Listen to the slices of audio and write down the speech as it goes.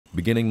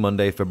Beginning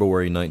Monday,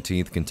 February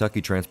 19th,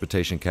 Kentucky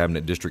Transportation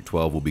Cabinet District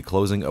 12 will be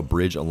closing a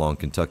bridge along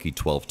Kentucky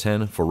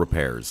 1210 for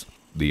repairs.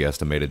 The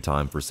estimated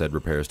time for said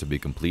repairs to be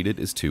completed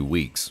is 2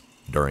 weeks.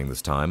 During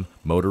this time,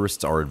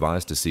 motorists are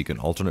advised to seek an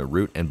alternate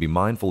route and be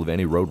mindful of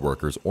any road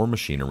workers or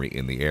machinery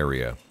in the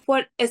area.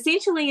 What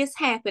essentially is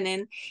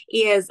happening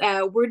is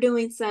we're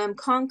doing some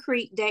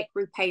concrete deck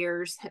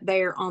repairs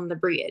there on the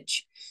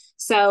bridge.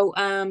 So,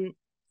 a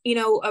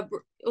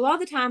lot of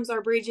the times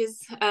our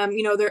bridges,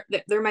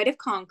 they're made of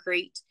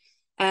concrete,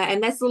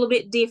 and that's a little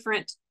bit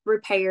different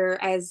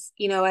repair as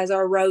as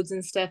our roads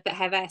and stuff that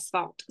have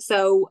asphalt.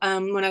 So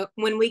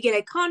when we get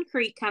a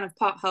concrete kind of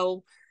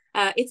pothole,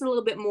 it's a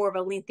little bit more of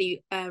a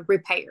lengthy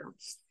repair.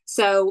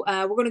 So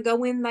we're going to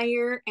go in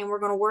there and we're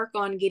going to work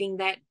on getting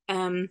that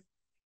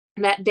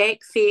deck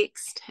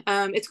fixed.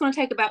 It's going to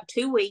take about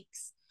 2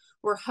 weeks.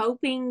 We're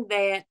hoping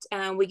that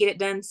we get it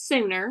done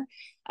sooner,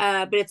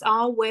 but it's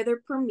all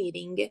weather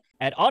permitting.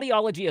 At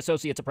Audiology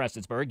Associates of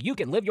Prestonsburg, you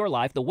can live your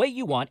life the way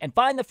you want and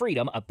find the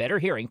freedom of better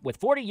hearing. With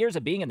 40 years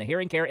of being in the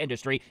hearing care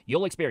industry,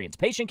 you'll experience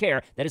patient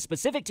care that is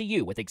specific to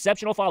you with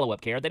exceptional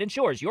follow-up care that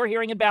ensures your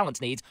hearing and balance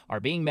needs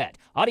are being met.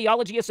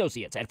 Audiology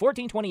Associates at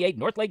 1428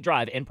 North Lake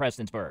Drive in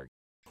Prestonsburg.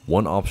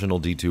 One optional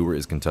detour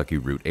is Kentucky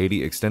Route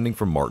 80 extending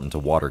from Martin to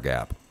Water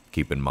Gap.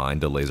 Keep in mind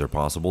delays are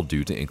possible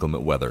due to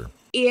inclement weather.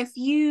 If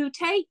you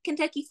take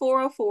Kentucky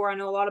 404, I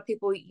know a lot of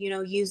people,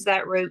 use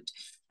that route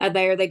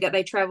there.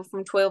 They travel from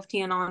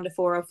 1210 on to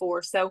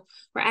 404. So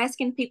we're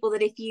asking people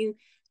that if you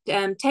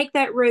take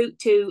that route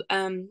to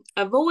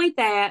avoid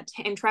that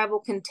and travel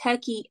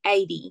Kentucky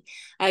 80,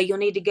 you'll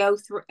need to go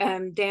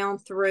down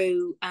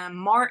through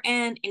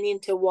Martin and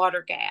into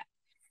Water Gap.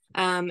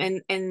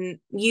 And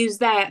use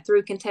that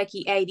through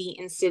Kentucky 80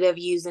 instead of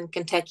using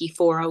Kentucky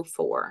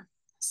 404.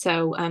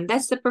 So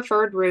that's the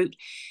preferred route,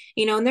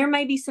 and there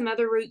may be some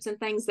other routes and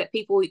things that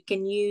people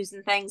can use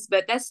and things,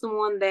 but that's the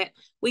one that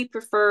we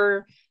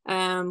prefer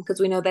because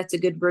we know that's a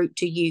good route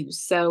to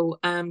use. So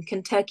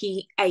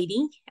Kentucky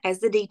 80 as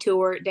the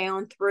detour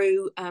down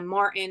through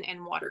Martin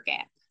and Water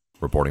Gap.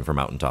 Reporting for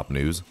Mountaintop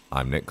News,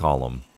 I'm Nick Collum.